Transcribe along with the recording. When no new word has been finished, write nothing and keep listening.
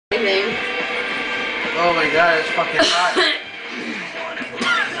Oh my god, it's fucking hot.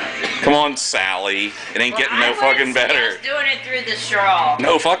 Come on, Sally. It ain't getting no fucking better. Just doing it through the straw.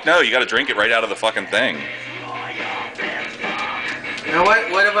 No, fuck no. You gotta drink it right out of the fucking thing. You know what?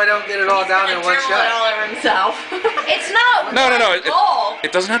 What if I don't get it all down in one It shot? all over himself. It's not No. gulp.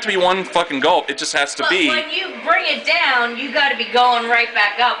 It doesn't have to be one fucking gulp. It just has to be. But when you bring it down, you got to be going right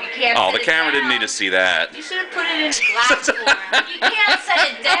back up. You can't. Oh, set the it camera down. didn't need to see that. You should have put it in glass form. You can't set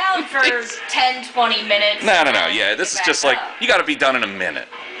it down for 10, 20 minutes. No. Yeah, this is just like, you gotta be done in a minute.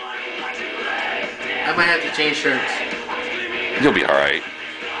 I might have to change shirts. You'll be alright.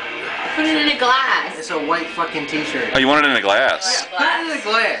 Put it in a glass. It's a white fucking t-shirt. Oh, you want it in a glass? Put it in a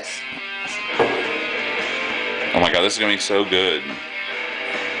glass. Oh my god, this is gonna be so good.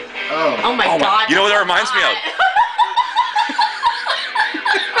 Oh my god. You know what that reminds me of?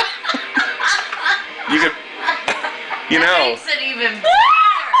 You could, you That know, makes it even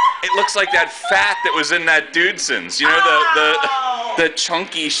better. it looks like that fat that was in that Dudesons. You know, the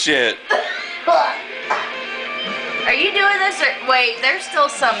chunky shit. Are you doing this or wait? There's still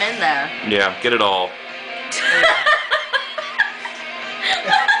some in there. Yeah, get it all.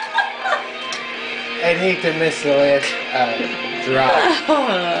 I'd hate to miss the last drop.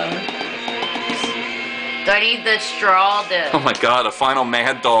 Do I need the straw to? Oh my god, a final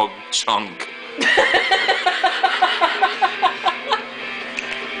Mad Dog chunk.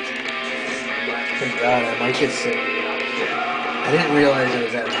 Thank God, I might get sick. I didn't realize it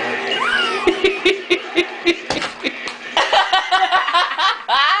was that bad.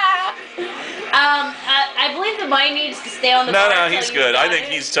 I believe the mic needs to stay on the No, bar he's until you good. I got think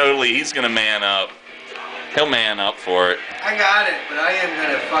it. he's gonna man up. He'll man up for it. I got it, but I am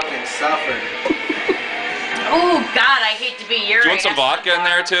gonna fucking suffer. Oh God, I hate to be your. Do you want some ass vodka in bar.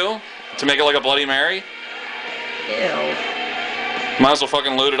 there too? To make it like a Bloody Mary? Ew. Might as well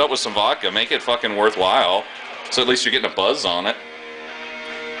fucking load it up with some vodka. Make it fucking worthwhile. So at least you're getting a buzz on it.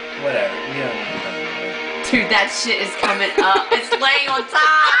 Whatever. You don't need Dude, that shit is coming up. It's laying on top.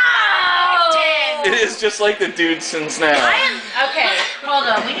 It is just like the Dudesons now. Okay, hold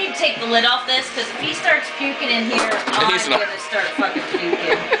on. We need to take the lid off this because if he starts puking in here, He's I'm not. gonna start fucking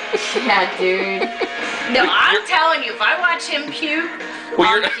puking. Yeah, dude. No, I'm telling you, if I watch him puke, Well,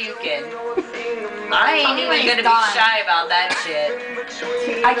 I'm you're- puking. I ain't even gonna be shy about that shit.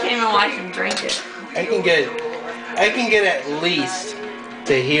 I can't even watch him drink it. I can get at least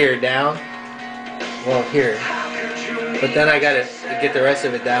to here down. Well, here. But then I gotta get the rest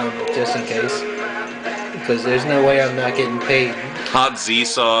of it down just in case. Because there's no way I'm not getting paid. Hot Z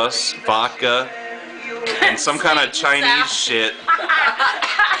sauce, vodka, and some kind of Chinese shit.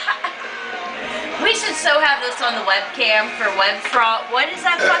 We should so have this on the webcam for web fraud. What is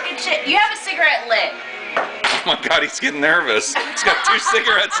that fucking shit? You have a cigarette lit. Oh my god, he's getting nervous. He's got 2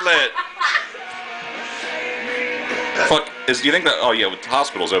 cigarettes lit. Fuck, do you think that, oh yeah, the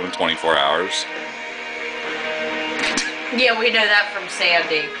hospital's open 24 hours. Yeah, we know that from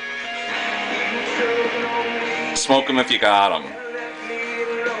Sandy. Smoke them if you got them.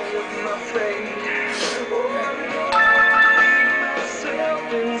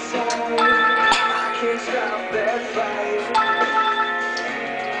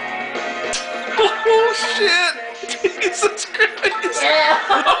 Oh shit! Jesus Christ!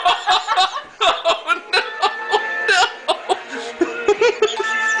 Oh no! No!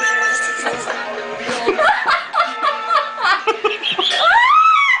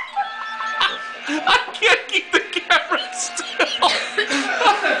 I can't keep the camera still!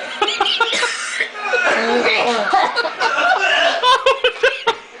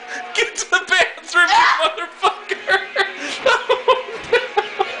 Get to the bathroom, you motherfucker!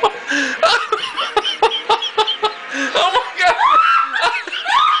 Oh my god!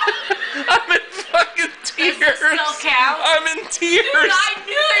 I'm in fucking tears! Does this still count? I'm in tears! Dude, I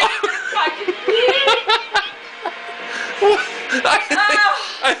knew it was fucking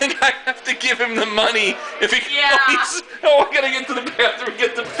I think I have to give him the money if he can. Yeah. Oh, I gotta get to the bathroom and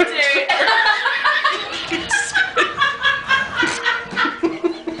get the picture.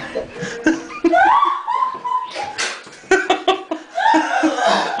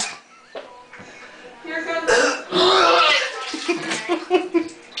 Here goes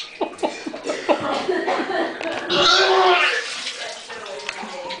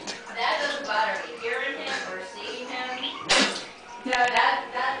That doesn't bother me. Hearing him or seeing him. No, that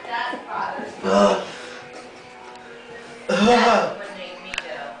bothers me. That's when they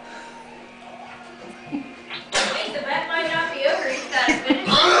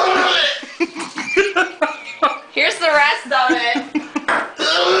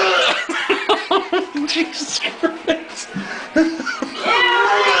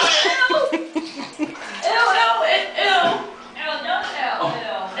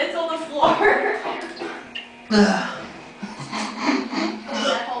Are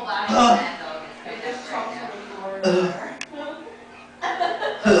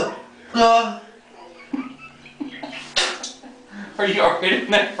you alright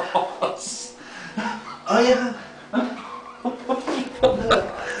in there, Ross? Oh yeah.